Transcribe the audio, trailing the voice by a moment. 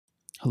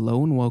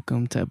Hello and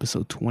welcome to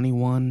episode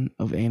 21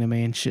 of Anime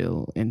and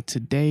Chill. And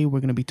today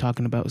we're going to be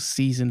talking about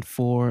season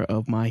 4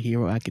 of My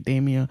Hero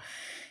Academia.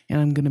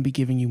 And I'm going to be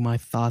giving you my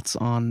thoughts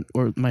on,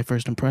 or my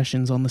first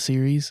impressions on the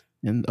series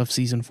and of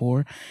season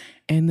 4,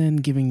 and then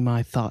giving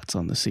my thoughts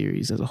on the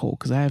series as a whole.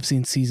 Because I have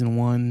seen season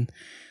 1,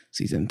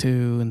 season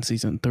 2, and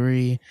season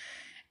 3.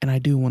 And I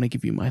do want to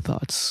give you my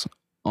thoughts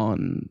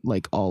on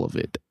like all of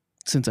it,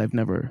 since I've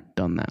never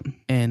done that.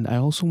 And I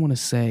also want to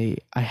say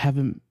I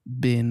haven't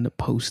been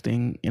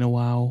posting in a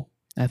while.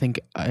 I think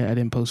I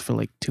didn't post for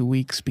like 2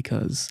 weeks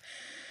because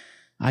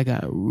I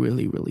got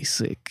really, really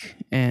sick.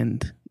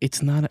 And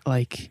it's not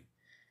like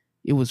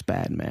it was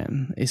bad,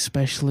 man.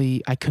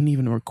 Especially, I couldn't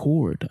even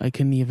record. I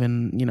couldn't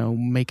even,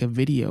 make a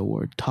video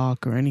or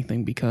talk or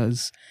anything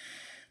because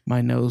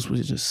my nose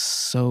was just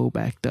so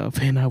backed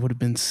up and I would have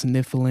been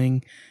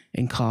sniffling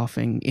and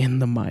coughing in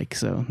the mic.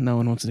 So no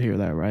one wants to hear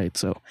that, right?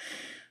 So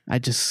I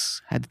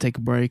just had to take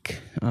a break.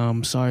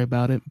 Sorry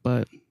about it,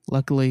 but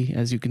luckily,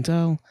 as you can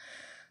tell,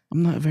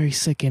 I'm not very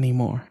sick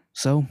anymore.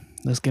 So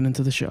let's get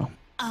into the show.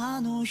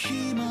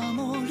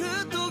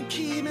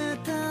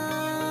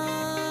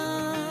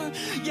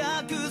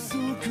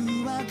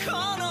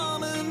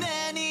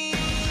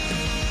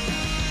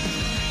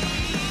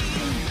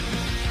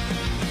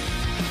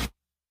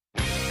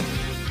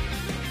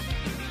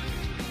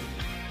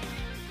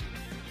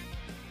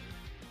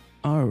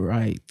 All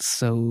right,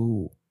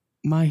 so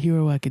My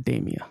Hero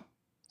Academia,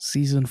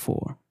 season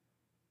 4.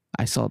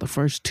 I saw the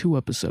first 2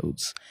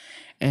 episodes,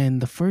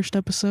 and the first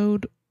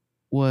episode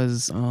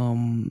was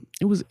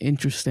it was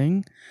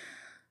interesting.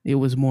 It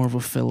was more of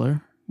a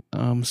filler.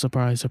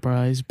 Surprise,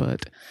 surprise,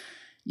 but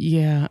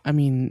yeah, I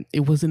mean,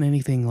 it wasn't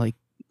anything like,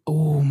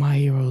 oh, my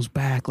hero's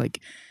back. Like,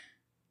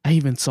 I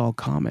even saw a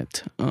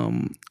comment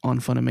on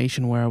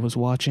Funimation where I was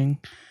watching.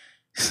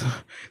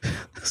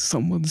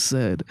 Someone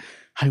said,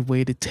 I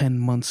waited 10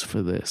 months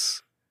for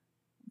this.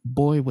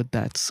 Boy, would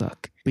that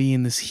suck.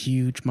 Being this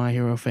huge My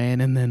Hero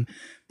fan, and then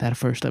that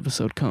first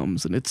episode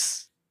comes, and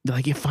it's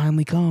like it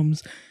finally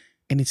comes,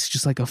 and it's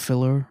just like a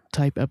filler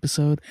type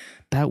episode.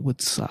 That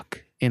would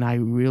suck. And I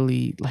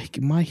really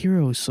like My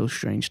Hero is so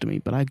strange to me,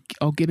 but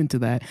I'll get into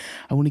that.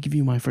 I want to give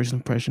you my first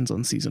impressions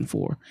on season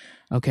 4.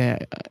 Okay,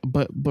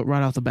 but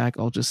right off the back,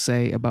 I'll just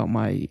say about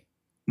my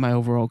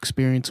overall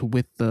experience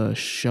with the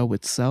show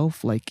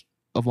itself, like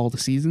of all the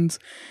seasons.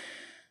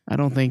 I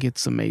don't think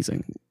it's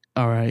amazing.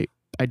 All right.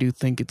 I do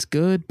think it's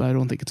good, but I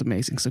don't think it's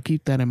amazing. So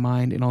keep that in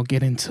mind, and I'll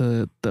get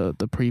into the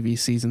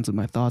previous seasons and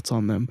my thoughts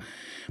on them.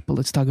 But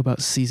let's talk about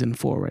season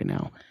 4 right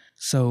now.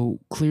 So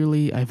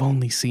clearly, I've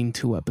only seen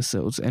 2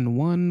 episodes, and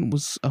one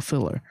was a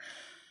filler.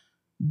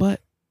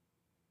 But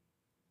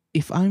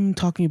if I'm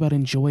talking about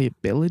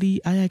enjoyability,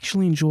 I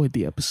actually enjoyed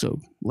the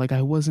episode. Like,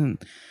 I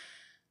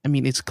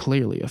mean, it's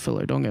clearly a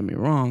filler, don't get me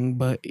wrong,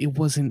 but it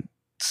wasn't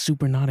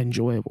super not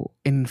enjoyable.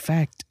 In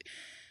fact,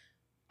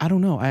 I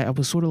don't know. I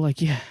was sort of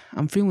like, yeah,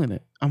 I'm feeling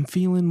it. I'm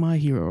feeling My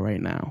Hero right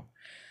now.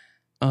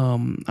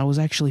 I was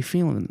actually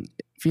feeling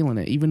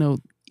it,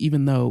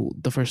 even though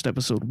the first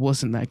episode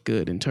wasn't that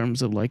good in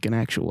terms of like an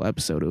actual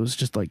episode. It was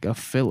just like a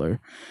filler.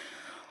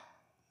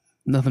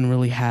 Nothing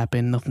really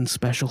happened. Nothing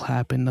special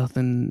happened.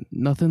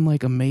 Nothing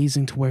like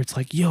amazing to where it's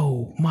like,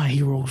 yo, My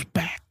Hero's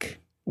back.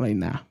 Like,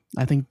 nah.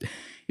 I think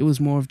it was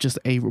more of just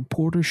a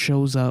reporter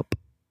shows up,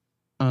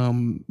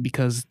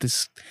 because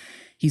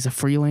he's a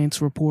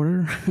freelance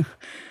reporter.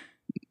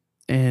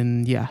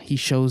 And yeah, he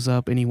shows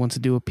up and he wants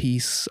to do a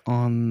piece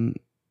on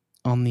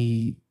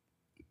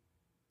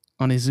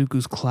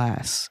Izuku's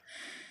class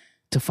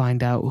to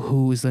find out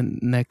who is the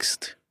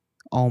next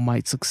All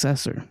Might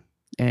successor.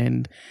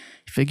 And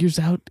he figures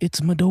out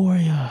it's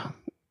Midoriya,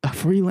 a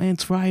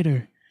freelance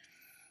writer.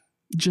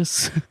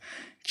 Just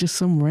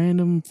some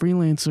random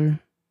freelancer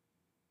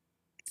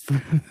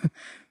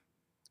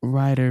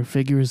writer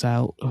figures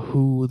out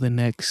who the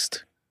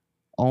next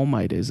All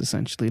Might is,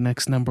 essentially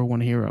next number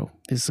 1 hero,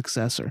 his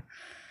successor.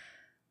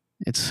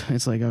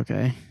 It's like,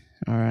 okay,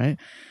 all right,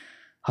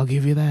 I'll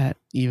give you that,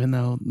 even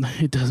though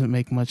it doesn't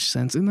make much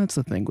sense. And that's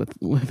the thing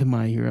with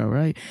My Hero,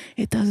 right?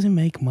 It doesn't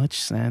make much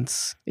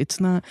sense. It's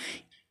there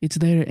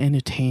to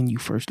entertain you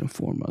first and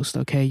foremost,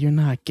 okay? You're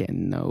not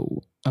getting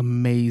no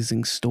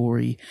amazing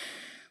story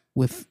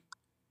with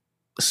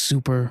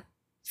super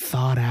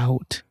thought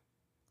out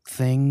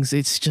things.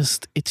 It's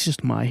just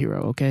My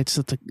Hero, okay? It's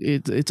a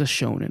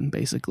shonen,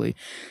 basically,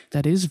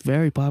 that is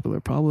very popular,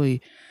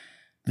 probably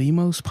the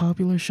most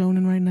popular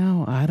shonen right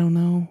now. I don't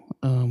know.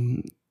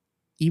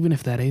 Even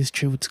if that is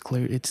true, it's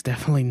clear it's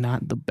definitely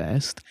not the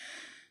best.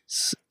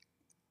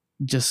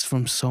 Just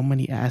from so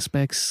many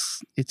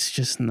aspects, it's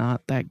just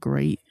not that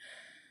great.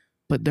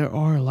 But there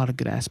are a lot of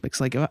good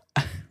aspects. Like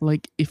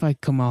if I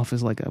come off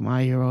as like a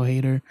My Hero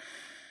hater,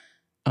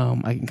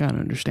 I can kind of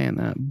understand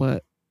that.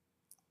 But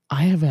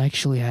I have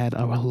actually had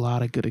a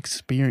lot of good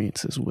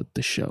experiences with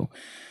the show.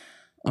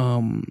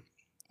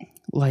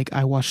 Like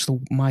I watched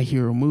the My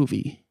Hero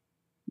movie.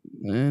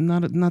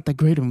 Not that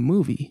great of a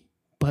movie,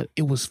 but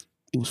it was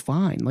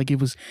fine. Like it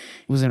was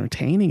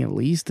entertaining at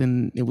least,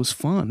 and it was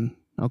fun.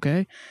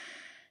 Okay,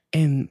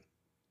 and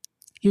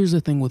Here's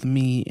the thing with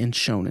me and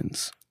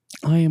shonens.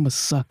 I am a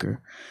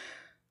sucker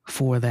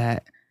for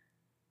that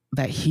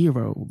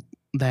hero,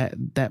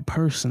 that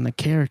person, the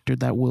character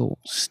that will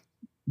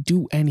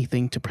do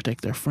anything to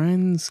protect their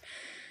friends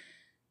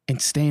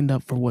and stand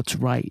up for what's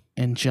right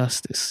and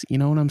justice. You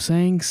know what I'm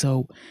saying?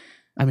 So,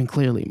 I mean,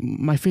 clearly,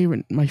 my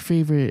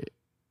favorite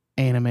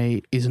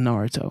anime is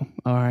Naruto.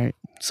 All right,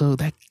 so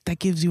that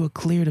gives you a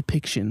clear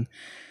depiction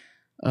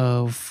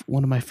of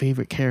one of my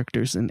favorite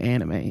characters in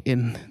anime,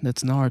 and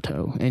that's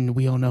Naruto. And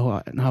we all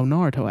know how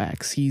Naruto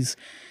acts.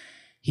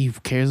 He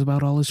cares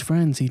about all his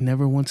friends. He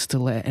never wants to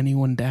let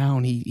anyone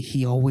down.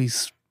 He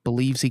always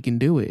believes he can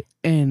do it.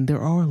 And there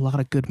are a lot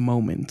of good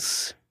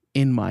moments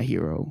in My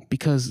Hero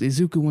because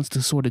Izuku wants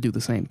to sort of do the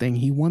same thing.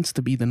 He wants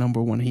to be the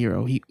number one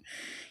hero.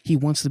 He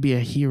wants to be a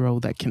hero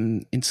that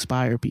can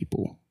inspire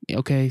people.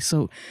 Okay,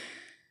 so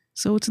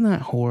it's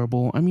not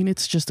horrible. I mean,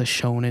 it's just a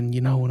shonen,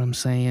 you know what I'm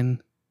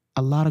saying?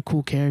 A lot of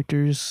cool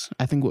characters.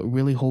 I think what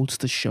really holds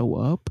the show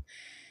up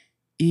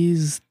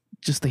is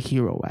just the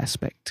hero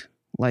aspect.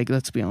 Like,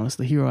 let's be honest,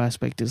 the hero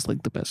aspect is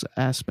like the best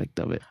aspect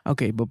of it.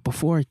 Okay, but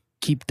before I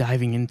keep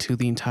diving into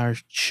the entire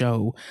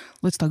show,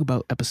 let's talk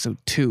about episode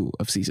 2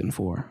 of season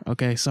 4.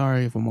 Okay,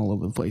 sorry if I'm all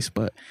over the place,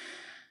 but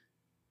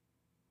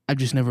I've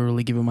just never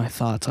really given my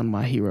thoughts on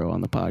My Hero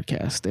on the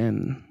podcast,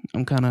 and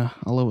I'm kind of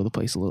all over the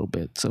place a little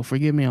bit, so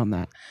forgive me on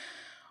that.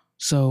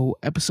 So,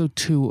 episode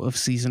 2 of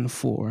season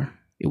 4,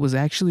 it was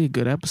actually a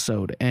good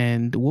episode,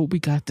 and what we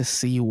got to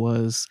see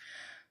was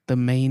the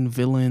main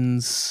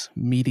villains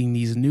meeting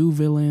these new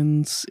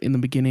villains in the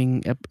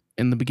beginning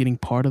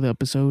part of the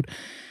episode.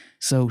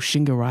 So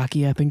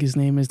Shingaraki, I think his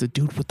name is, the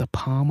dude with the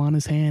palm on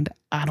his hand.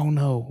 I don't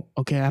know.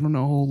 Okay, I don't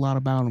know a whole lot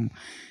about him,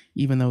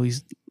 even though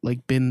he's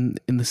like been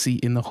in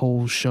the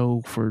whole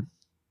show for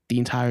the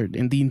entire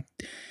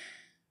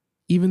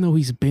even though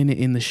he's been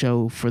in the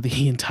show for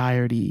the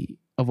entirety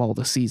of all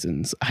the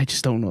seasons. I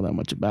just don't know that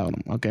much about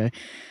him. Okay.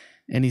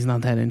 And he's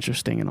not that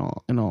interesting in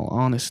all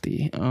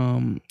honesty.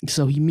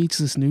 So he meets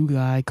this new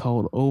guy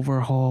called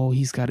Overhaul.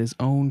 He's got his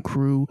own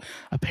crew.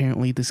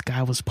 Apparently, this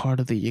guy was part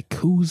of the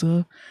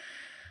Yakuza.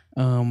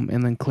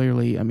 And then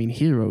clearly, I mean,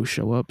 heroes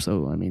show up.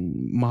 So, I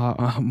mean,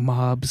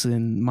 mobs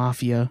and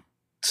mafia,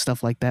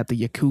 stuff like that, the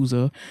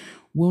Yakuza,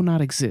 will not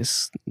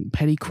exist.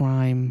 Petty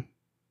crime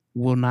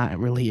will not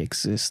really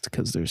exist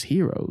because there's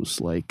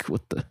heroes. Like,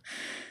 with the...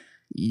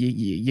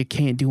 You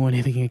can't do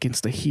anything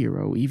against a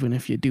hero, even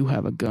if you do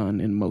have a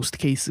gun in most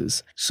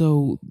cases.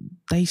 So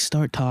they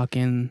start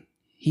talking.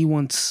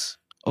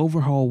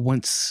 Overhaul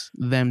wants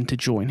them to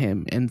join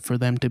him and for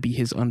them to be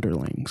his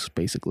underlings,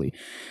 basically.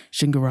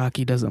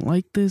 Shingaraki doesn't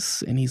like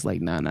this, and he's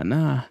like,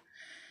 nah.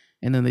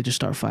 And then they just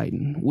start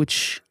fighting,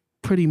 which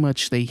pretty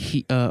much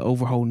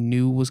Overhaul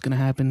knew was going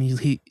to happen.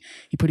 He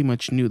pretty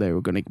much knew they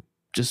were going to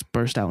just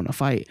burst out in a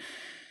fight.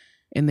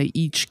 And they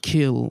each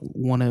kill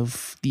one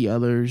of the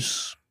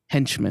other's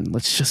henchmen,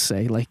 let's just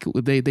say. Like,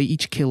 they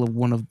each kill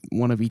one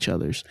of each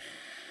other's.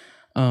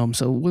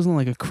 So it wasn't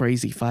like a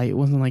crazy fight. It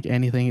wasn't like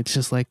anything. It's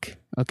just like,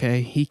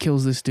 okay, he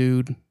kills this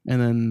dude,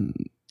 and then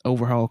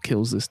Overhaul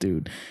kills this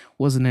dude.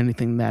 Wasn't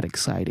anything that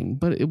exciting,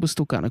 but it was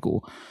still kind of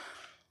cool.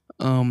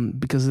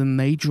 Because then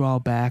they draw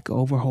back.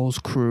 Overhaul's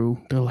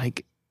crew, they're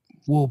like,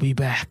 we'll be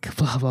back,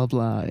 blah, blah,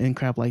 blah, and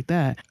crap like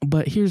that.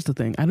 But here's the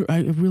thing. I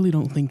really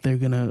don't think they're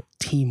going to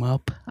team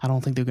up. I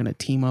don't think they're going to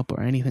team up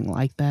or anything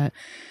like that,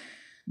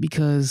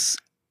 because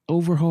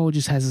Overhaul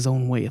just has his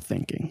own way of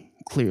thinking,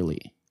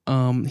 clearly.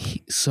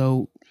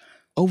 So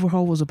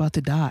Overhaul was about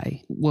to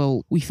die.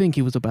 Well, we think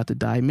he was about to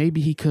die.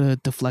 Maybe he could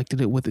have deflected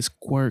it with his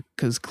quirk,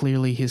 because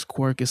clearly his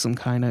quirk is some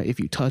kind of, if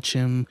you touch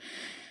him,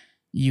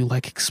 you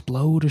like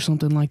explode or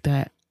something like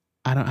that.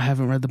 I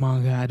haven't read the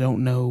manga. I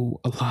don't know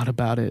a lot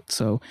about it.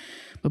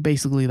 But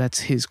basically that's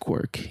his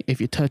quirk.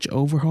 If you touch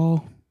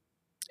Overhaul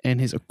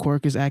and his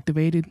quirk is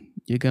activated,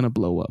 you're gonna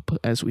blow up,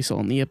 as we saw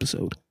in the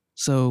episode.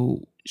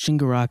 So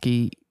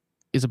Shingaraki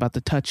is about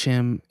to touch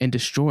him and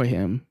destroy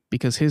him,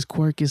 because his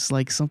quirk is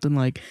like something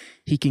like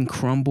he can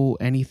crumble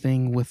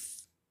anything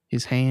with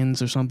his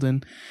hands or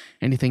something,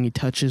 anything he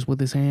touches with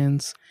his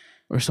hands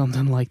or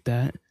something like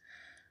that.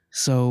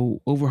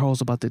 So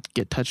Overhaul's about to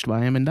get touched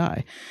by him and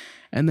die.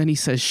 And then he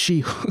says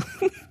shield.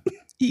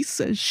 He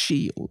says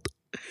shield.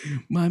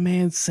 My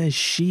man says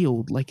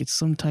shield like it's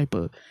some type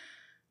of,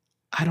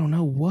 I don't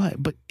know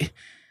what, but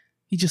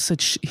he just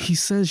said, he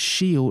says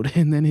shield,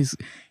 and then his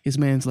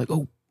man's like,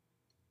 oh,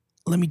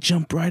 let me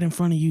jump right in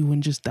front of you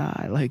and just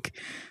die. Like,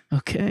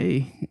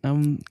 okay,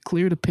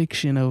 clear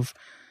depiction of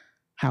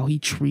how he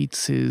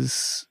treats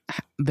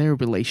their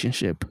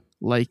relationship,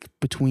 like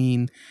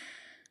between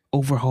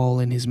Overhaul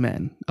and his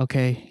men.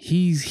 Okay,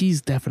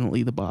 he's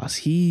definitely the boss.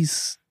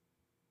 He's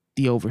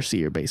the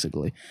overseer,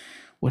 basically.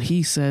 What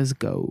he says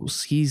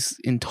goes. He's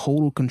in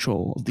total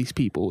control of these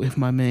people. If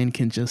my man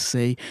can just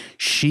say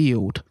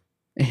shield,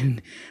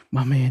 and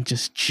my man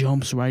just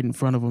jumps right in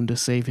front of him to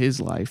save his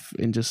life,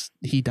 and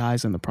he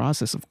dies in the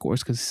process, of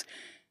course, because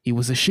he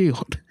was a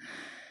shield.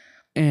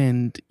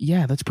 And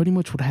yeah, that's pretty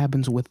much what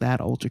happens with that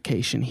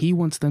altercation. He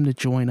wants them to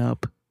join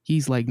up.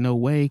 He's like, no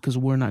way, because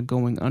we're not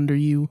going under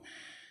you.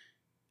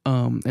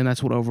 And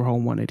that's what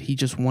Overhaul wanted. He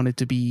just wanted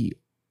to be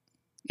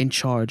in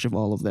charge of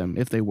all of them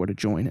if they were to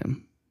join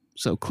him.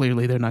 So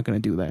clearly they're not going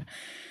to do that.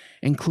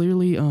 And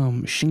clearly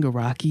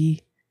Shingaraki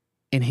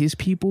and his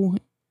people,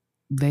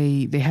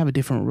 they have a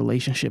different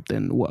relationship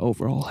than what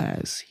Overhaul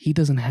has. He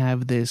doesn't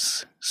have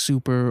this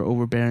super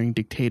overbearing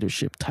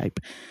dictatorship type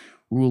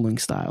ruling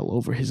style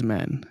over his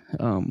men.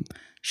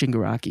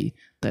 Shingaraki,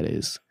 that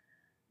is.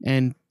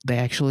 And they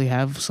actually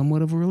have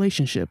somewhat of a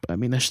relationship. I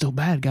mean, they're still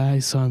bad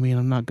guys, so I mean,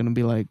 I'm not gonna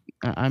be like,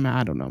 I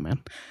don't know,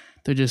 man.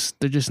 They're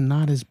just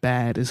not as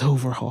bad as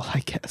Overhaul, I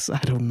guess. I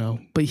don't know.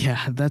 But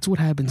yeah, that's what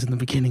happens in the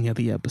beginning of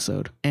the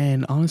episode.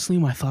 And honestly,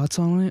 my thoughts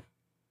on it,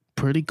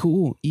 pretty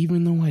cool,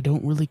 even though I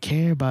don't really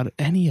care about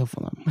any of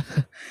them.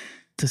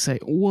 To say,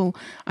 well,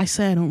 I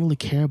say I don't really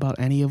care about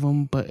any of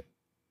them, but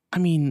I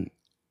mean,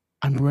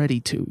 I'm ready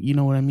to. You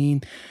know what I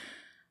mean?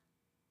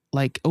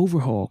 Like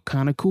Overhaul,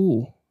 kind of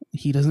cool.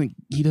 He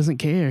doesn't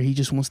care. He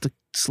just wants to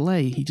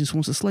slay. He just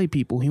wants to slay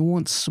people. He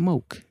wants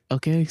smoke.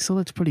 Okay, so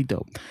that's pretty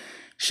dope.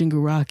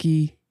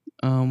 Shingaraki,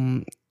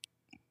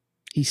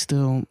 he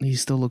still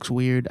looks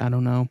weird. I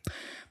don't know.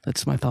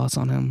 That's my thoughts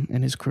on him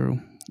and his crew.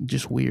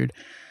 Just weird.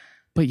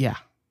 But yeah,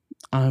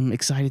 I'm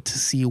excited to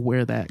see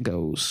where that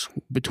goes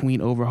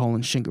between Overhaul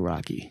and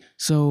Shingaraki.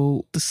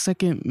 So the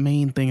second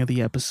main thing of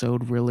the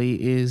episode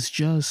really is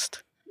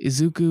just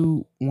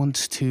Izuku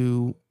wants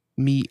to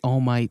meet All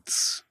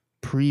Might's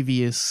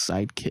previous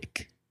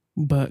sidekick.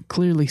 But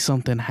clearly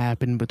something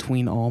happened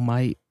between All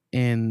Might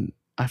and,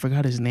 I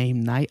forgot his name,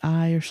 Night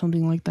Eye or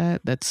something like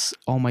that. That's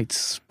All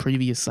Might's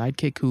previous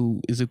sidekick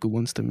who Izuku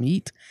wants to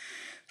meet.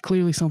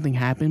 Clearly something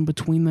happened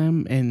between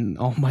them, and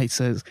All Might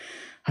says,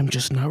 I'm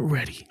just not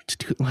ready to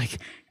do it. Like,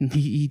 and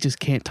he just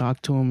can't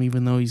talk to him,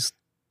 even though he's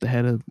the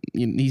head of,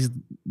 he's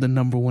the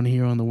number one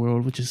hero in the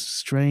world, which is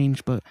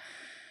strange, but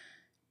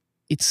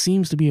it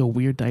seems to be a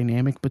weird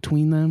dynamic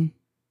between them.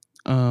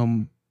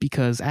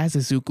 Because as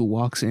Izuku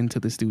walks into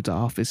this dude's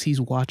office,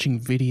 he's watching a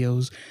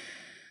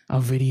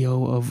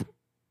video of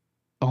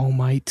All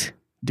Might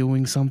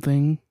doing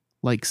something,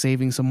 like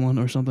saving someone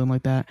or something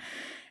like that.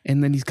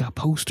 And then he's got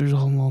posters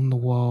all on the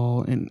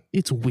wall, and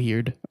it's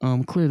weird.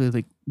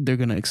 Clearly they're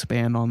going to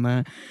expand on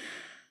that.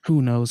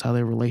 Who knows how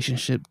their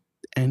relationship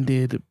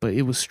ended, but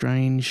it was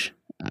strange,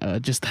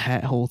 just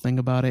that whole thing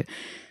about it.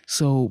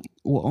 So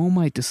what All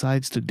Might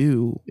decides to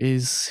do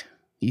is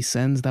he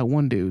sends that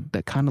one dude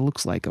that kind of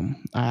looks like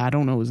him. I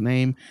don't know his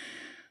name,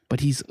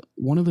 but he's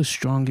one of the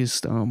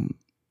strongest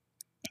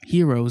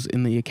heroes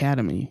in the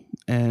academy.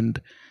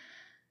 And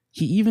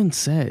he even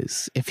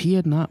says, if he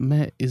had not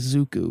met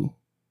Izuku,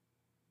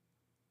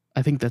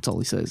 I think that's all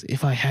he says,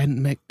 if I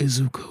hadn't met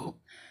Izuku,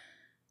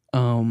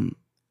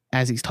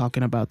 as he's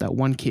talking about that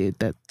one kid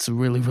that's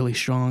really, really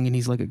strong and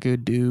he's like a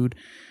good dude,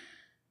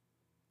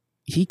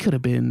 he could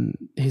have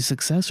been his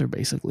successor,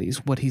 basically,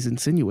 is what he's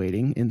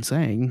insinuating and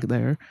saying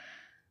there.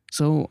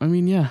 So, I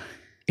mean, yeah,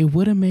 it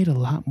would have made a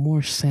lot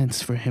more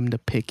sense for him to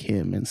pick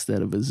him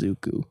instead of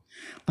Izuku.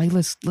 Like,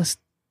 let's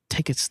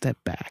take a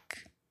step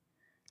back.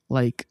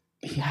 Like,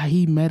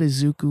 he met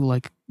Izuku,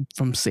 like,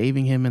 from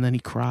saving him, and then he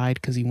cried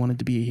because he wanted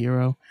to be a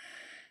hero.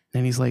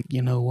 Then he's like,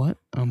 you know what?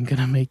 I'm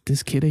gonna make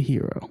this kid a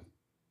hero.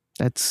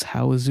 That's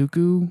how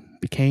Izuku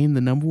became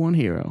the number one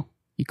hero.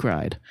 He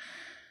cried.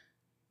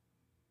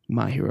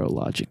 My hero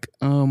logic.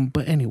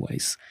 But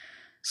anyways,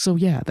 so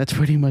yeah, that's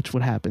pretty much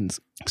what happens.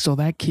 So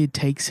that kid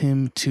takes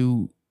him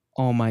to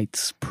All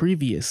Might's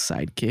previous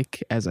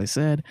sidekick, as I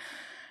said,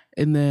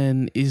 and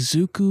then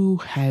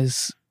Izuku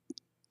has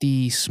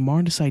the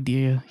smartest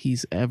idea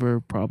he's ever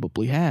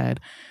probably had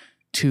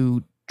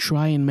to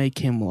try and make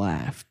him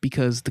laugh,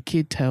 because the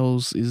kid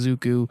tells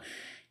Izuku,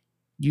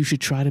 you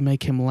should try to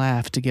make him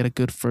laugh to get a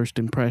good first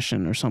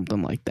impression or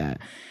something like that.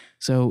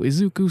 So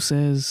Izuku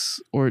says,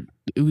 or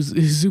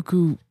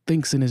Izuku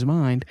thinks in his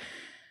mind,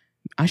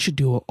 I should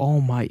do an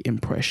All Might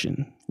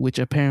impression, which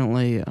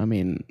apparently, I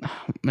mean,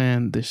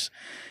 man, this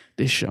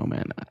show,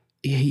 man,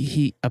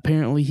 he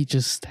apparently he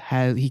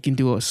can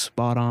do a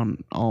spot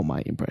on All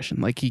Might impression.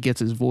 Like, he gets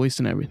his voice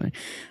and everything.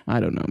 I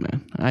don't know,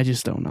 man. I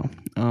just don't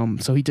know.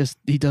 So he does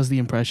the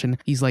impression.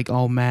 He's like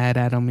all mad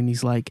at him, and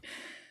he's like,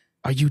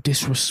 are you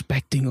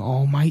disrespecting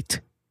All Might?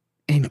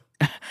 And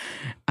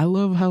I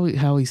love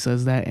how he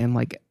says that, and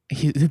like,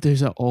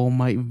 there's an All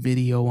Might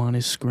video on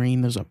his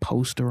screen. There's a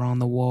poster on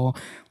the wall.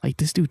 Like,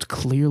 this dude's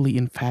clearly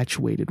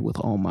infatuated with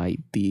All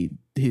Might,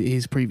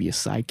 his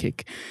previous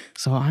sidekick.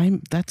 So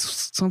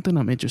that's something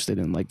I'm interested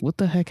in. Like, what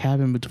the heck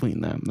happened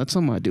between them? That's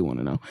something I do want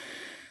to know.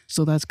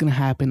 So that's gonna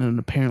happen, and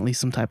apparently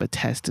some type of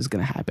test is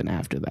gonna happen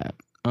after that.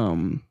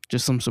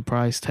 Just some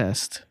surprise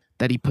test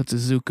that he puts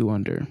Izuku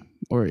under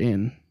or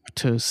in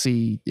to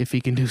see if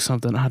he can do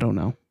something. I don't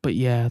know. But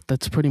yeah,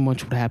 that's pretty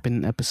much what happened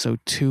in episode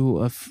 2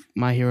 of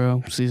My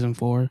Hero season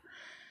 4.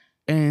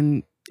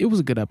 And it was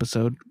a good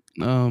episode.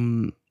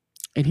 And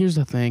here's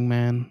the thing,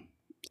 man.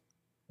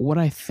 What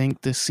I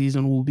think this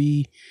season will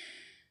be,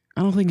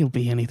 I don't think it'll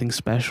be anything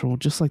special,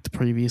 just like the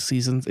previous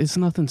seasons. It's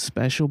nothing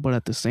special, but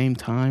at the same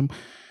time,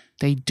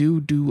 they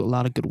do a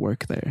lot of good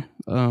work there.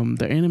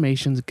 Their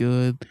animation's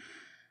good.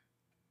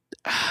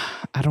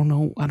 I don't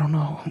know.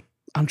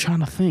 I'm trying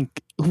to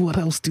think. What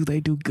else do they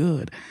do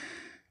good?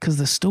 Because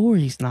the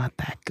story's not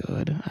that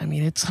good. I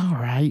mean, it's all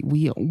right.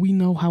 We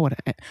know how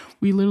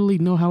we literally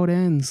know how it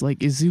ends.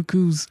 Like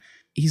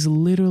he's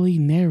literally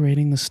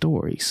narrating the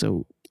story.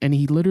 So, and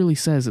he literally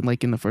says it,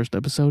 like in the first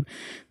episode,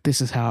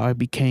 this is how I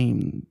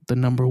became the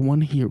number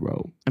one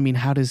hero. I mean,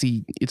 how does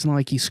he? It's not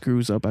like he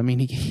screws up. I mean,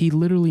 he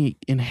literally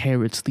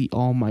inherits the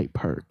All Might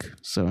perk.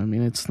 So I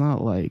mean, it's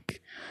not like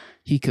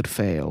he could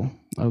fail.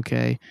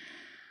 Okay,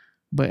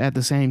 but at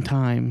the same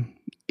time,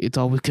 it's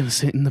always going to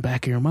sit in the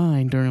back of your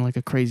mind during like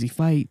a crazy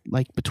fight,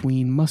 like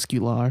between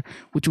Muscular,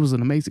 which was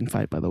an amazing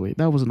fight, by the way.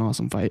 That was an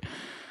awesome fight.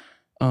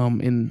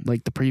 In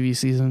like the previous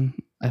season,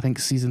 I think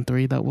season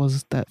 3,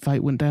 that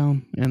fight went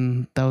down,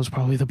 and that was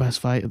probably the best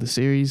fight of the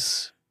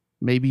series.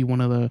 Maybe one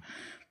of the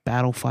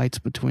battle fights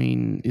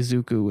between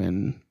Izuku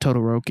and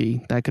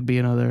Todoroki. That could be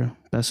another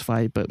best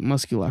fight, but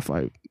Muscular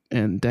fight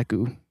and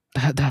Deku,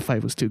 that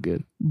fight was too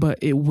good. But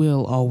it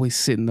will always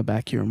sit in the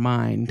back of your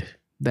mind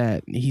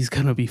that he's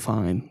gonna be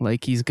fine.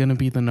 Like, he's gonna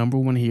be the number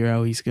one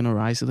hero. He's gonna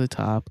rise to the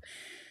top.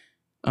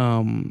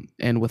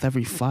 And with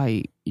every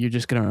fight, you're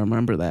just gonna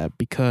remember that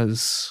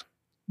because,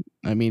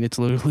 I mean, it's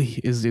literally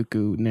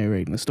Izuku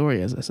narrating the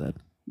story, as I said.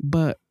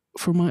 But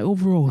for my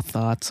overall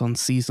thoughts on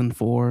season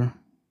 4,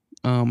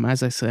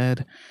 as I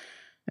said,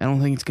 I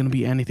don't think it's gonna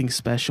be anything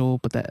special.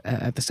 But that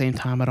at the same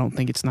time, I don't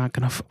think it's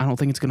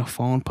gonna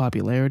fall in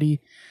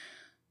popularity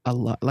a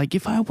lot. Like,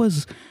 if I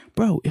was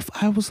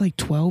like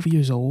 12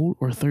 years old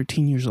or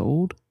 13 years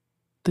old,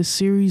 this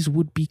series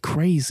would be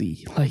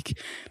crazy. Like,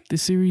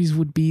 this series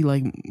would be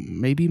like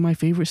maybe my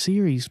favorite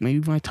series,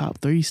 maybe my top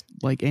 3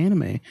 like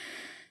anime.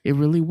 It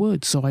really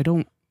would. So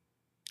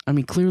I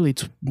mean, clearly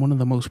it's one of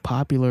the most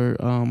popular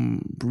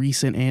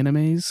recent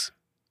animes.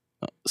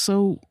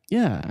 So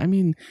yeah, I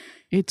mean,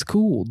 it's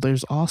cool.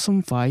 There's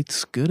awesome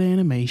fights, good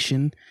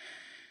animation,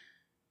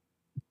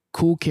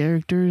 cool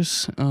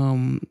characters.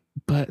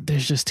 But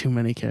there's just too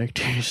many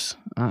characters.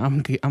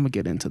 I'm gonna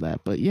get into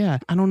that. But yeah,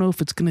 I don't know if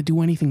it's gonna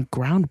do anything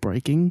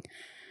groundbreaking,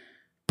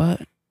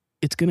 but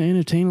it's gonna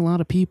entertain a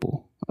lot of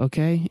people.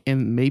 Okay,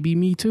 and maybe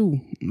me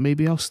too.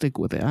 Maybe I'll stick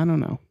with it. I don't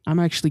know. I'm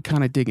actually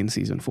kind of digging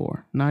season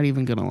 4. Not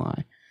even gonna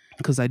lie,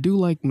 because I do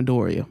like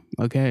Midoriya.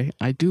 Okay,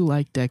 I do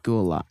like Deku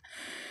a lot.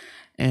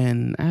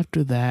 And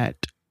after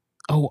that,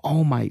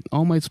 All Might.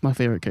 All Might's my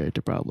favorite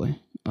character probably.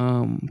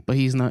 But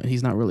he's not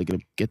really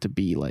gonna get to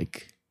be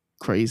like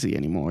crazy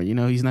anymore. You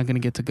know, he's not gonna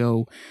get to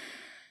go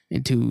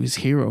into his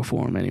hero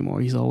form anymore.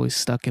 He's always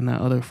stuck in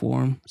that other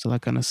form, so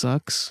that kind of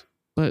sucks.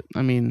 But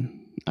I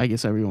mean, I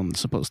guess everyone's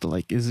supposed to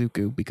like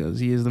Izuku because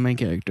he is the main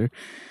character.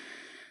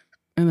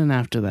 And then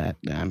after that,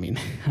 I mean,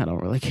 I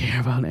don't really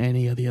care about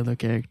any of the other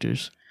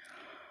characters.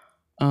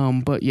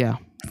 But yeah,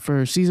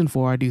 for season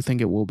 4, I do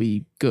think it will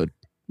be good.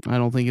 I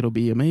don't think it'll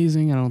be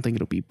amazing. I don't think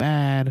it'll be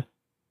bad.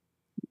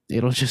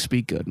 It'll just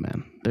be good,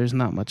 man. There's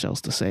not much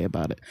else to say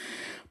about it.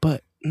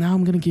 But now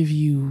I'm going to give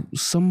you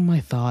some of my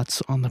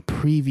thoughts on the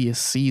previous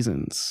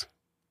seasons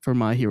for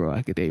My Hero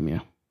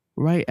Academia,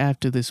 right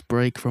after this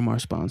break from our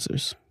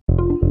sponsors.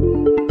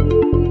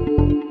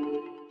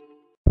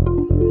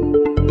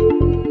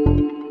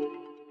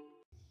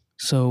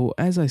 So,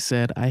 as I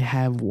said, I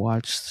have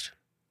watched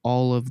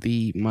all of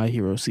the My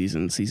Hero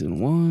seasons, season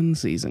 1,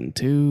 season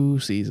 2,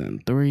 season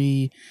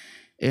 3,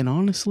 and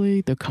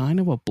honestly, they're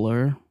kind of a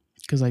blur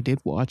because I did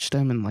watch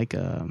them in like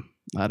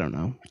I don't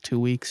know, 2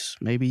 weeks,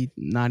 maybe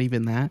not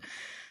even that.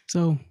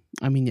 So,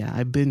 I mean, yeah,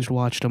 I binge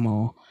watched them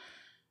all.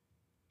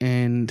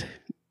 And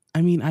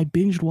I mean, I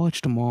binge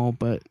watched them all,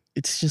 but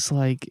it's just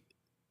like,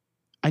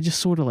 I just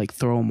sort of like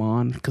throw them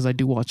on because I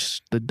do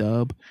watch the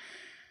dub.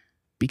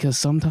 Because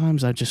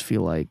sometimes I just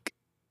feel like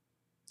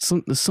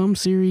some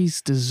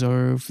series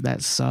deserve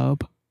that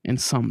sub and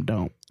some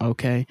don't,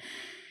 okay?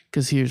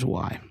 Because here's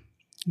why.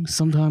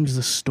 Sometimes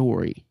the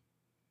story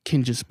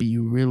can just be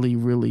really,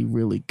 really,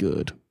 really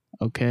good,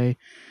 okay?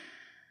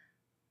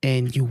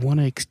 And you want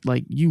to,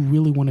 like, you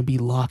really want to be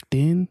locked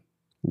in,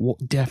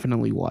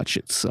 definitely watch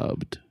it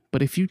subbed.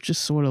 But if you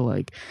just sort of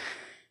like,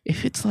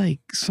 if it's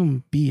like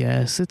some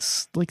BS,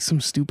 it's like some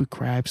stupid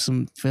crap,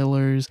 some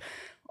fillers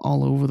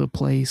all over the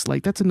place,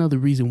 like, that's another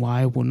reason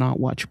why I will not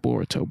watch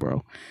Boruto,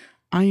 bro.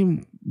 I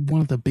am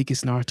one of the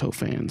biggest Naruto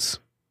fans,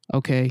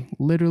 okay?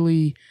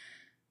 Literally,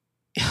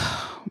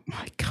 oh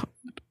my God.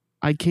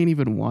 I can't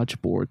even watch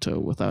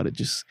Boruto without it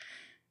just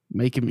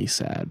making me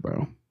sad,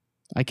 bro.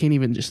 I can't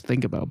even just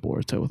think about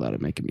Boruto without it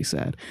making me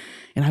sad.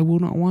 And I will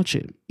not watch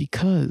it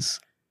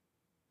because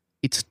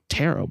it's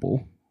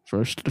terrible.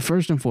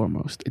 First and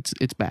foremost,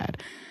 it's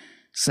bad.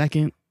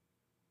 Second,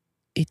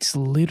 it's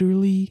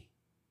literally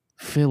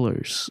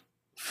fillers.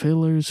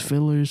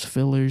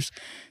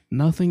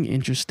 Nothing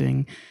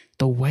interesting.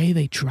 The way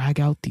they drag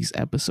out these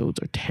episodes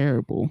are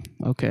terrible,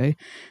 okay?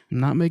 I'm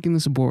not making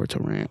this a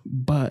Boruto rant,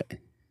 but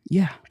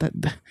yeah, that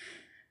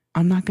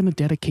I'm not going to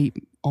dedicate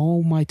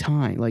all my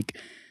time. Like,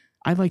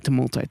 I like to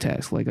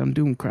multitask. Like, I'm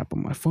doing crap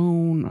on my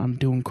phone. I'm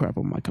doing crap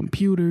on my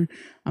computer.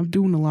 I'm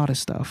doing a lot of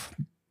stuff.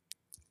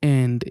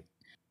 And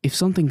if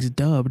something's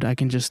dubbed, I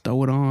can just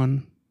throw it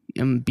on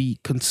and be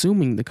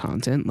consuming the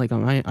content. Like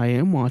I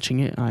am watching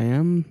it, I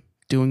am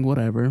doing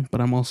whatever,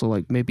 but I'm also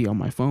like maybe on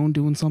my phone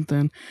doing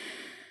something,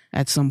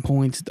 at some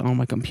point on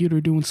my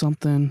computer doing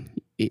something.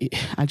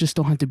 I just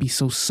don't have to be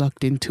so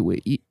sucked into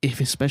it,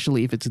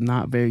 especially if it's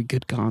not very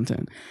good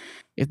content.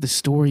 If the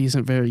story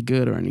isn't very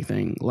good or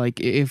anything, like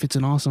if it's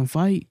an awesome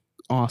fight,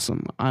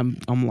 awesome, I'm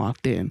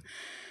locked in.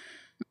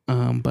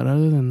 But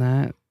other than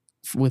that,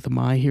 with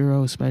My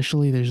Hero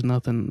especially, there's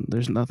nothing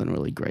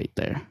really great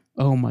there.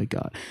 Oh my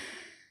god.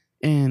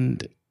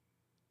 And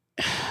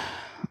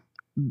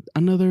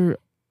another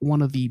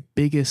one of the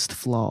biggest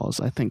flaws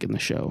I think in the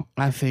show,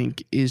 I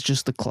think, is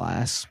just the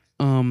class.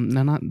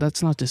 Now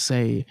that's not to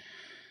say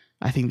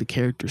I think the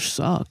characters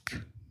suck,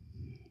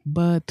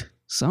 but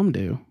some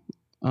do.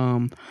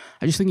 I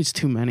just think it's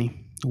too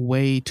many.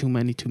 Way too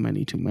many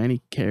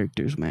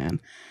characters,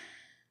 man.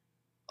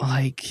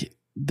 Like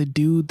the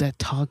dude that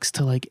talks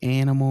to like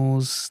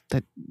animals,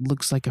 that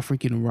looks like a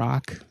freaking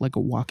rock, like a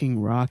walking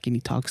rock, and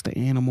he talks to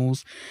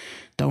animals.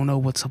 Don't know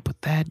what's up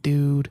with that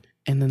dude.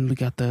 And then we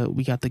got the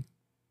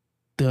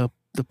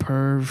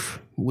perv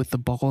with the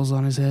balls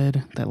on his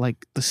head, that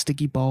like the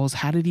sticky balls.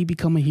 How did he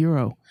become a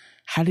hero?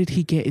 How did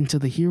he get into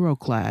the hero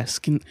class?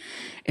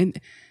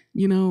 And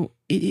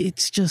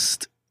it's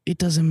just, it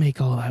doesn't make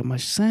all that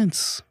much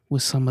sense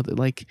with some of the,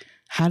 like,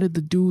 how did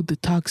the dude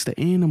that talks to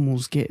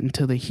animals get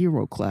into the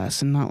hero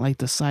class and not like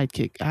the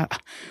sidekick?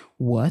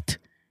 What?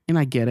 And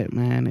I get it,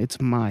 man. It's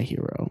My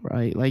Hero,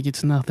 right? Like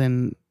it's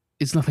nothing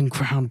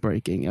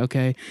groundbreaking,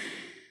 okay?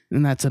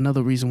 And that's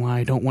another reason why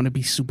I don't want to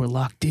be super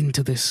locked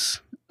into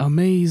this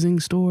amazing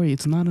story.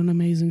 It's not an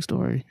amazing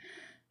story.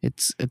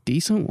 It's a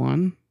decent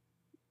one.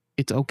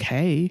 It's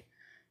okay.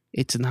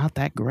 It's not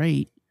that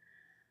great,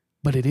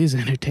 but it is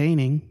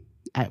entertaining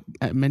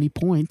at many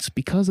points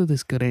because of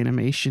this good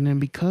animation and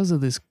because of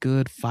this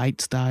good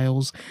fight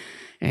styles.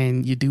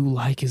 And you do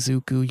like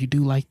Izuku. You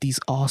do like these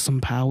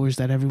awesome powers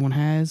that everyone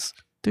has.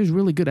 There's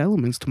really good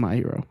elements to My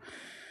Hero.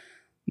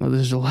 Well,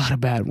 there's a lot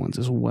of bad ones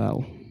as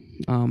well.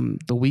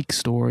 The weak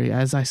story,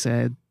 as I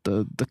said,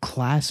 the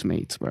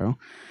classmates, bro.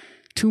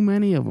 Too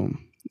many of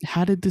them.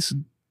 How did the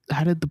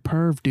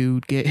perv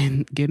dude get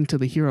into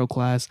the hero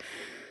class?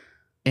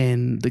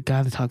 And the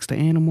guy that talks to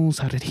animals,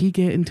 how did he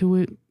get into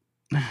it?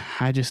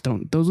 I just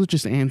don't. Those are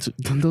just answers.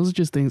 Those are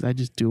just things I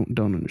just don't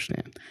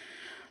understand.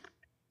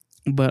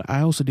 But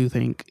I also do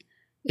think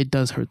it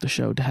does hurt the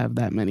show to have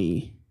that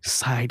many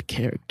side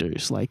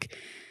characters. Like,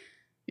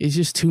 it's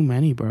just too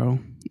many, bro.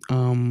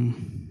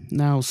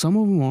 Now some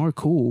of them are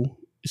cool,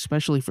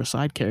 especially for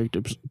side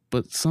characters,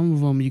 but some of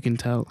them you can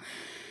tell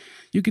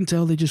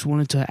they just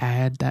wanted to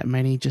add that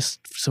many just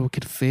so it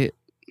could fit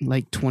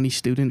like 20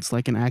 students,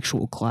 like an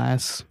actual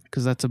class,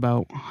 because that's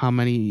about how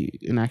many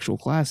an actual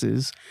class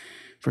is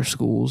for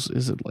schools,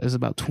 is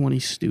about 20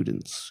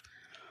 students.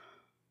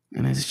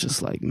 And it's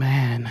just like,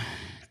 man,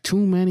 too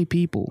many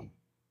people.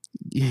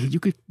 You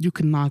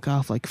could knock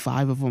off like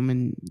 5 of them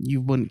and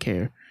you wouldn't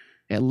care.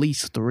 At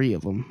least 3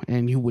 of them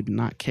and you would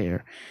not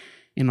care.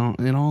 In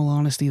all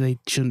honesty, they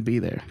shouldn't be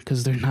there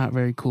because they're not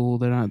very cool.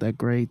 They're not that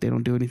great. They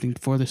don't do anything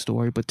for the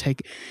story.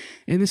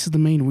 And this is the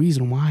main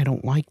reason why I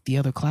don't like the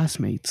other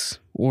classmates,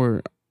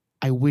 or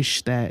I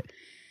wish that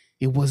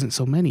it wasn't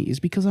so many, is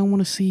because I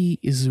want to see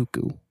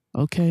Izuku.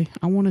 Okay,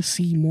 I want to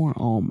see more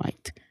All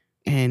Might,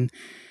 and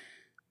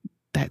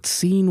that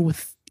scene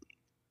with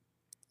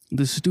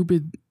the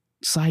stupid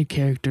side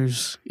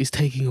characters is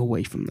taking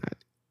away from that,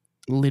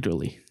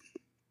 literally.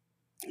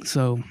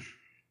 So,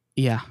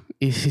 yeah,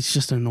 it's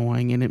just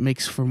annoying, and it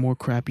makes for more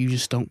crap you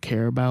just don't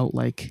care about.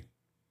 Like,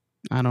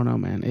 I don't know,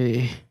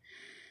 man.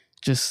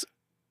 Just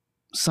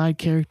side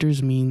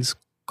characters means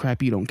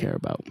crap you don't care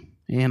about.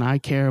 And I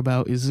care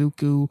about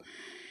Izuku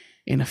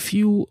and a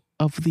few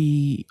of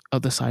the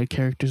other side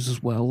characters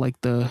as well, like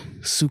the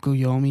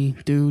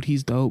Tsukuyomi dude,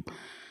 he's dope.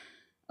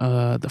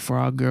 The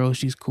frog girl,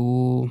 she's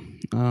cool.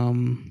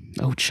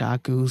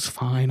 Chaku's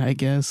fine, I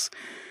guess.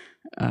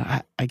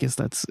 I guess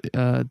that's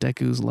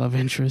Deku's love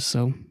interest,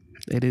 so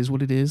it is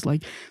what it is.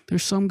 Like,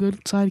 there's some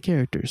good side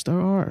characters,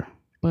 there are,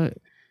 but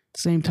at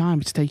the same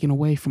time, it's taken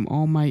away from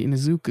All Might and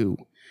Izuku,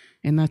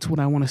 and that's what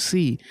I want to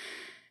see.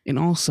 And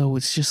also,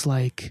 it's just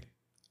like,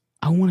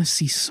 I want to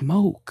see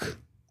Smoke.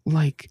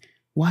 Like,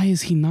 why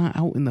is he not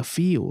out in the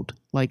field?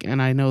 Like,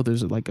 and I know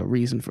there's like a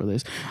reason for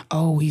this.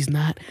 Oh, he's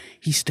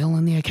still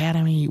in the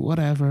academy,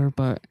 whatever,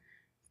 but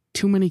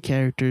too many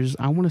characters.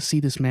 I want to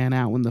see this man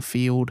out in the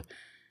field.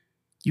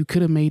 You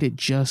could have made it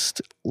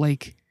just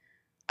like,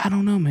 I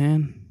don't know,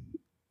 man.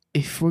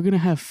 If we're gonna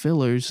have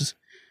fillers,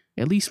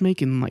 at least make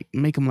them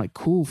like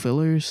cool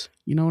fillers.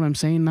 You know what I'm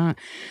saying? Not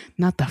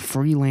the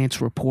freelance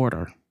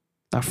reporter.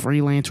 The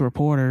freelance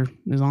reporter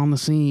is on the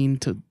scene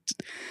to.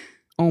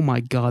 Oh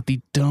my god,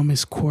 the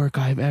dumbest quirk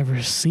I've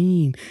ever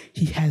seen.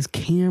 He has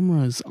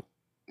cameras.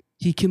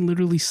 He can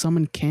literally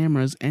summon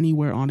cameras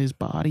anywhere on his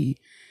body.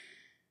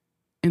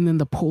 And then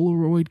the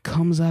Polaroid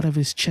comes out of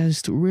his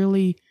chest.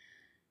 Really?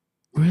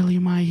 Really,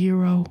 My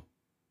Hero?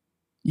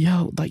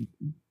 Yo, like,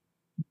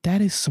 that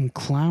is some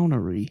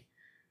clownery.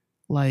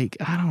 Like,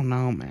 I don't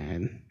know,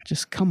 man.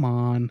 Just come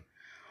on.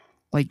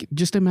 Like,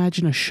 just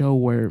imagine a show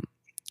where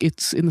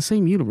it's in the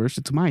same universe,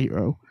 it's My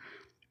Hero,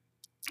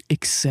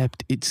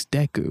 except it's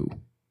Deku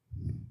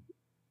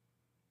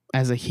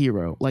as a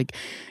hero. Like,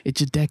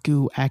 it's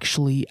Deku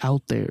actually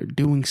out there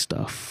doing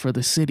stuff for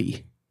the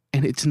city.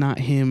 And it's not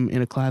him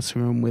in a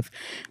classroom with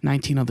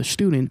 19 other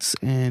students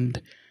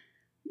and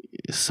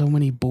so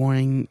many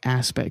boring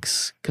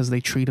aspects because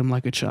they treat him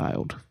like a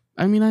child.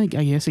 I mean, I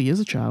guess he is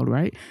a child,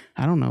 right?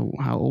 I don't know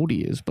how old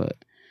he is,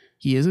 but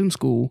he is in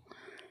school.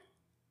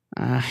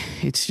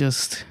 It's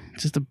just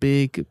a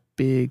big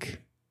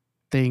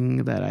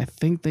thing that I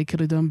think they could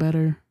have done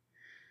better.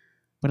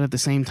 But at the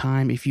same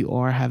time, if you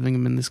are having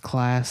him in this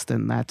class,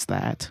 then that's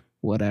that.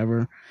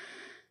 Whatever.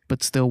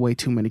 But still way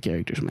too many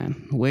characters,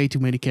 man. Way too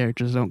many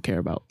characters I don't care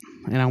about.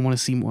 And I want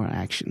to see more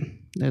action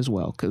as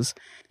well. Because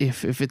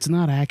if it's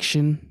not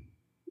action,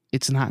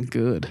 it's not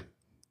good.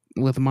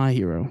 With My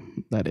Hero,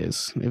 that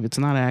is. If it's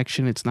not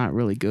action, it's not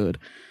really good.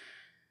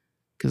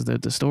 Because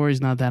the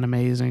story's not that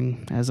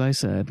amazing, as I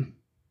said.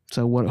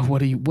 So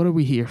what are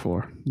we here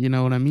for? You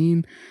know what I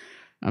mean?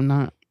 I'm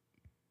not.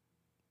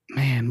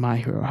 Man, My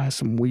Hero has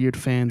some weird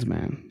fans,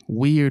 man.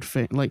 Weird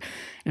fan. Like,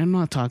 and I'm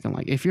not talking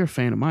like if you're a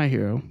fan of My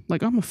Hero.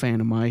 Like, I'm a fan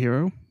of My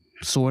Hero,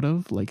 sort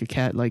of. Like a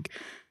cat. Like,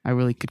 I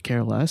really could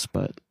care less,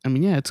 but I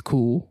mean, yeah, it's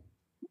cool.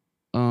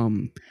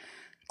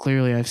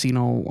 Clearly, I've seen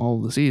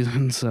all the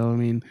seasons, so I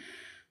mean,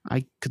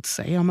 I could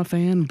say I'm a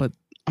fan, but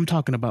I'm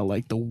talking about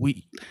like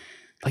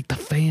the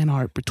fan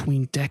art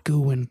between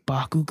Deku and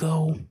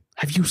Bakugo.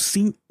 Have you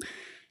seen?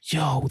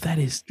 Yo, that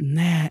is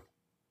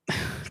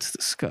it's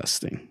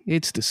disgusting.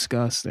 It's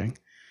disgusting.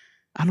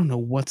 I don't know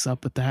what's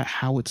up with that,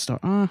 how it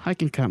started. I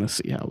can kind of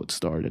see how it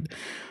started,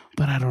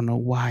 but I don't know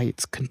why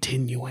it's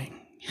continuing.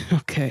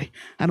 Okay,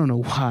 I don't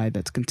know why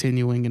that's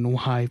continuing and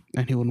why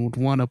anyone would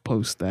want to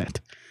post that,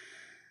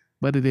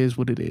 but it is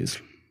what it is.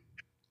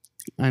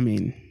 I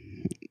mean,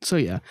 so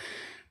yeah,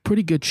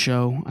 pretty good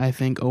show, I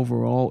think,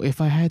 overall. If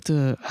I had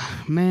to,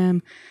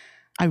 man,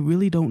 I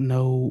really don't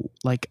know.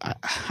 Like,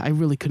 I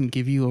really couldn't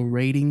give you a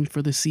rating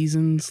for the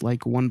seasons,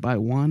 like one by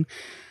one.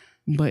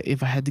 But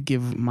if I had to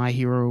give My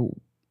Hero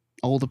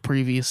all the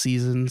previous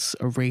seasons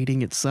a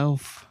rating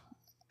itself,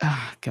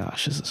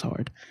 gosh, this is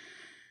hard.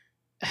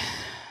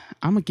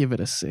 I'm going to give it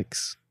a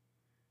 6.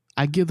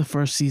 I give the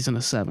first season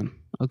a 7,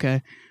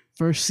 okay?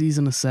 First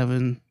season a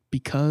 7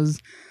 because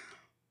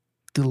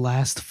the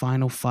last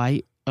final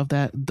fight of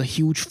the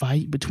huge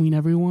fight between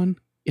everyone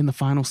in the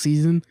final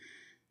season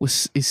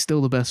is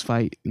still the best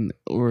fight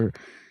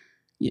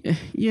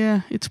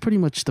yeah, it's pretty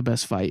much the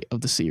best fight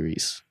of the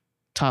series.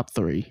 Top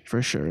 3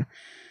 for sure.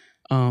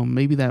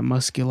 Maybe that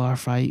Muscular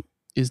fight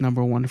is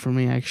number 1 for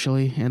me,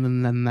 actually,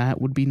 and then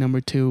that would be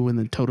number 2, and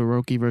then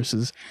Todoroki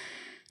versus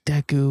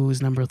Deku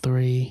is number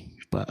 3.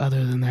 But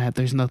other than that,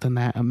 there's nothing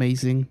that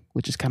amazing,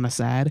 which is kind of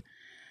sad.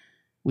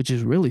 Which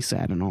is really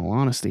sad, in all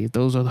honesty. If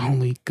those are the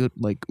only good,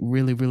 like,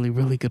 really, really,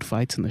 really good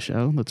fights in the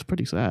show, that's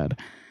pretty sad.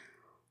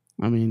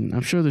 I mean,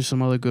 I'm sure there's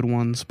some other good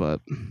ones,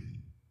 but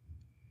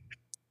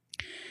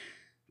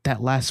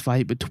that last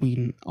fight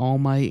between All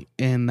Might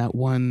and that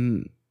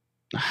one,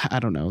 I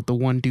don't know, the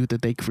one dude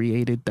that they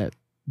created, that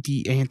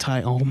the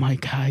anti-All Might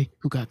guy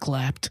who got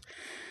clapped.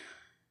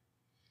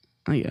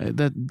 Yeah,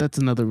 that's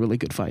another really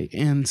good fight.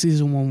 And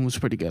season 1 was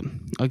pretty good.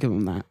 I'll give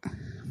them that.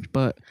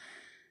 But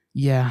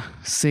yeah,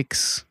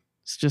 6.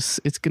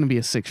 It's gonna be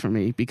a 6 for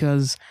me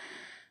because,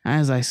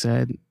 as I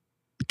said,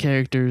 the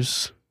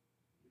characters,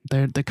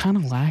 they're kind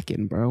of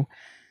lacking, bro.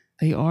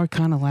 They are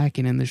kind of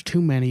lacking, and there's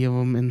too many of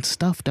them, and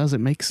stuff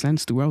doesn't make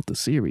sense throughout the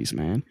series,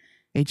 man.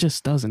 It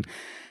just doesn't.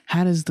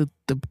 How does the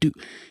dude,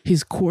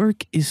 his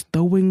quirk is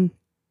throwing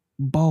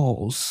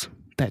balls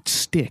that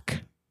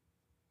stick?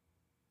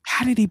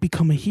 How did he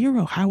become a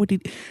hero? How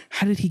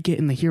did he get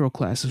in the hero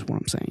class? Is what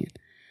I'm saying.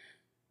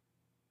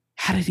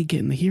 How did he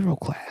get in the hero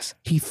class?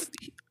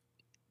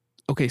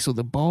 Okay, so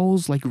the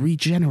balls like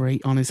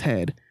regenerate on his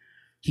head.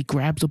 He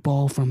grabs a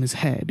ball from his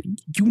head.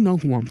 You know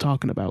who I'm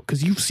talking about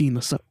because you've seen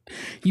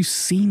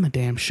the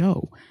damn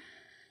show.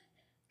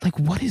 Like,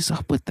 what is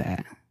up with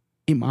that?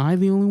 Am I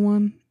the only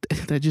one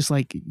that just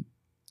like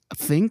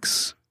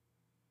thinks,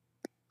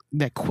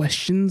 that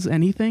questions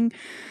anything?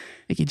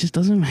 Like, it just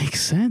doesn't make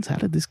sense. How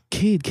did this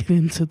kid get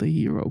into the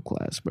hero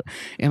class, bro?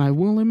 And I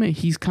will admit,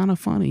 he's kind of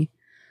funny.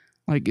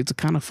 Like, it's a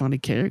kind of funny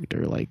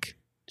character, like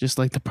just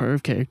like the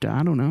perv character.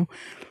 I don't know.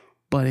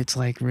 But it's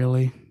like,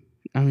 really?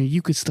 I mean,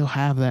 you could still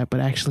have that, but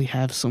actually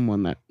have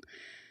someone that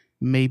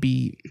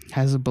maybe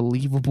has a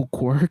believable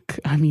quirk.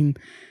 I mean,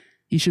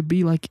 he shouldn't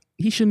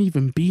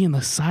even be in the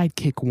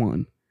sidekick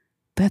one.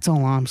 That's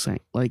all I'm saying.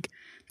 Like,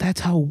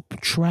 that's how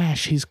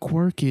trash his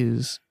quirk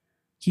is.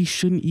 He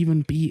shouldn't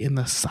even be in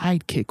the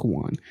sidekick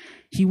one.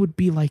 He would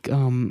be like,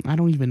 I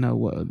don't even know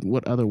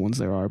what other ones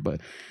there are, but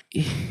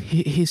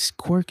his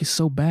quirk is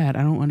so bad.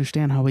 I don't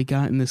understand how he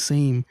got in the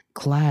same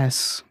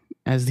class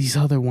as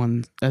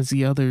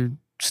the other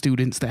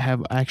students that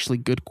have actually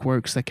good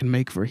quirks that can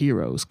make for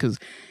heroes. Because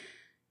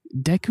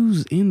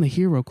Deku's in the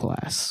hero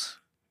class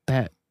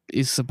that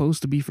is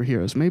supposed to be for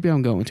heroes. Maybe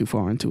I'm going too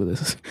far into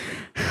this.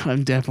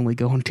 I'm definitely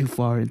going too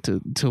far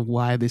into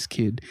why this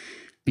kid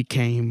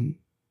became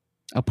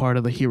a part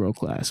of the hero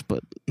class,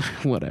 but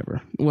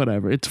whatever.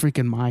 It's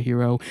freaking My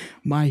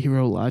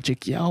Hero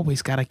logic. You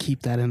always got to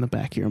keep that in the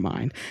back of your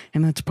mind.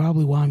 And that's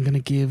probably why I'm going to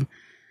give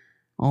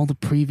all the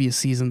previous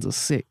seasons a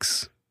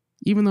 6.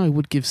 Even though I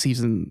would give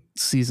season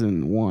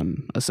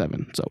 1 a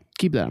 7. So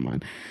keep that in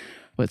mind.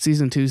 But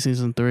season 2,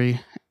 season 3,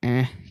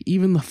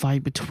 even the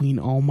fight between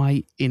All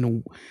Might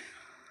and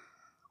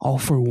All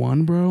For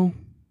One, bro.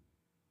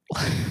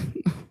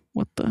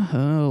 What the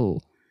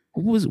hell?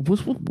 What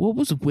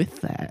was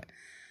with that?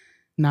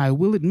 Now I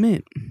will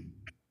admit,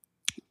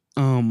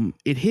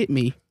 it hit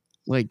me,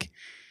 like,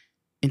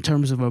 in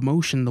terms of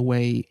emotion, the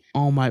way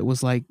All Might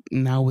was like,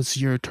 now it's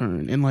your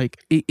turn. And like,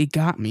 it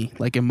got me,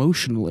 like,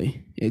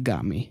 emotionally, it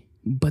got me.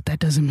 But that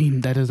doesn't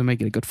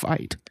make it a good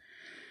fight.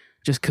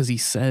 Just because he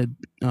said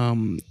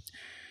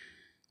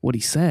what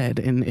he said,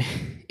 and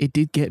it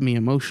did get me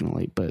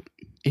emotionally, but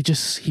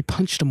he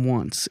punched him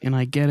once, and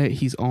I get it,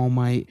 he's All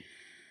Might,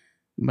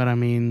 but I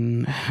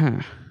mean,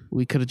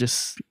 we could have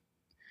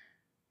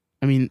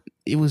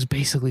it was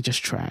basically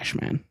just trash,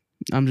 man.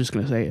 I'm just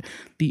gonna say it.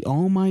 The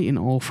All Might and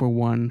All For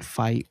One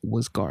fight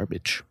was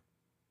garbage.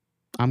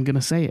 I'm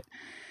gonna say it.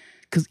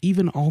 Because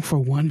even All For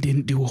One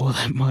didn't do all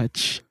that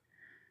much.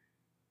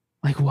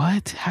 Like,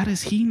 what? How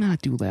does he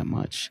not do that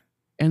much?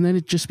 And then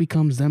it just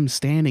becomes them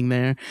standing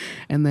there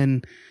and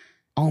then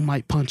All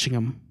Might punching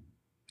him.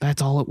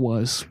 That's all it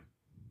was.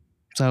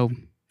 So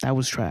that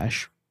was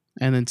trash.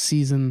 And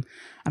then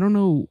I don't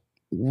know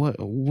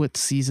what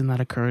season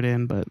that occurred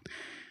in, but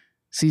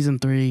season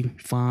 3,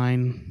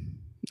 fine.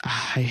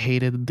 I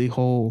hated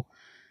the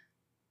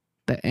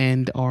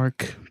end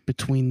arc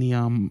between the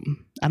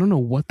I don't know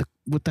what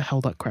the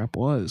hell that crap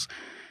was.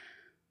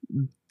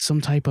 Some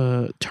type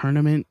of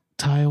tournament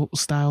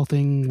style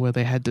thing where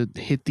they had to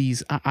hit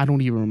these. I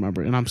don't even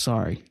remember, and I'm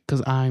sorry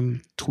because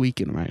I'm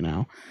tweaking right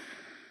now.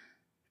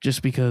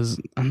 Just because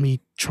of me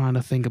trying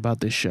to think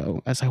about this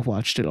show as I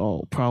watched it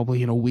all,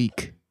 probably in a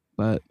week.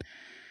 But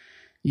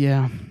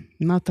yeah,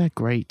 not that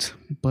great,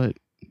 but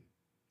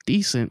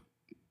decent.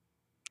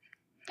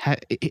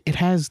 It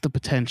has the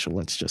potential,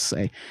 let's just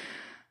say.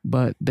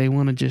 But they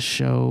want to just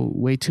show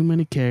way too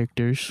many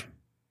characters.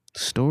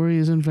 The story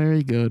isn't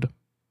very good.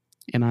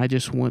 And I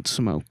just want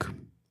smoke.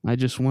 I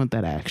just want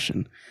that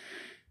action.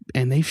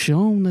 And they've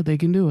shown that they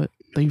can do it.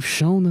 They've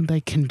shown that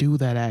they can do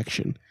that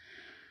action.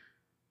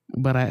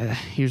 But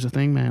here's the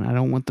thing, man. I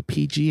don't want the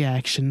PG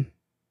action.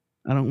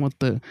 I don't want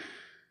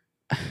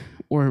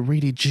or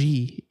rated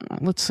G.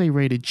 Let's say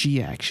rated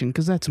G action,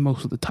 because that's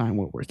most of the time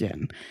what we're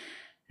getting.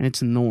 And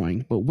it's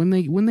annoying. But when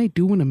they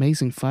do an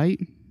amazing fight,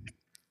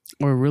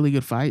 or a really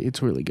good fight,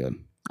 it's really good.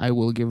 I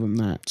will give them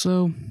that.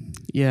 So,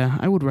 yeah,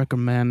 I would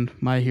recommend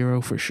My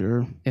Hero for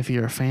sure. If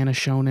you're a fan of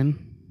shonen,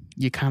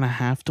 you kind of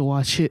have to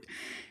watch it.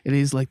 It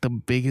is like the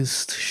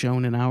biggest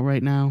shonen out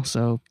right now.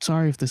 So,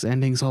 sorry if this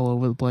ending's all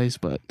over the place,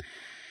 but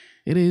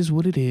it is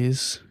what it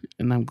is.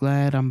 And I'm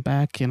glad I'm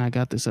back and I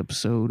got this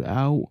episode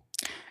out.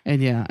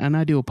 And yeah, and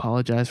I do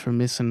apologize for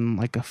missing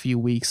like a few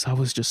weeks. I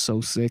was just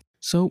so sick.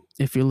 So,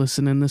 if you're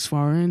listening this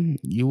far in,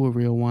 you a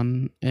real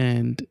one.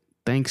 And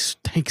thanks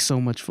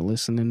so much for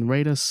listening.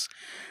 Rate us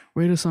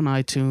on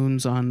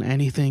iTunes, on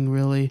anything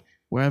really,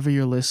 wherever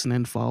you're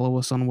listening. Follow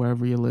us on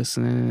wherever you're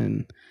listening,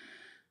 and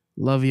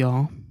love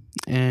y'all,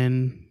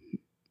 and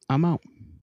I'm out.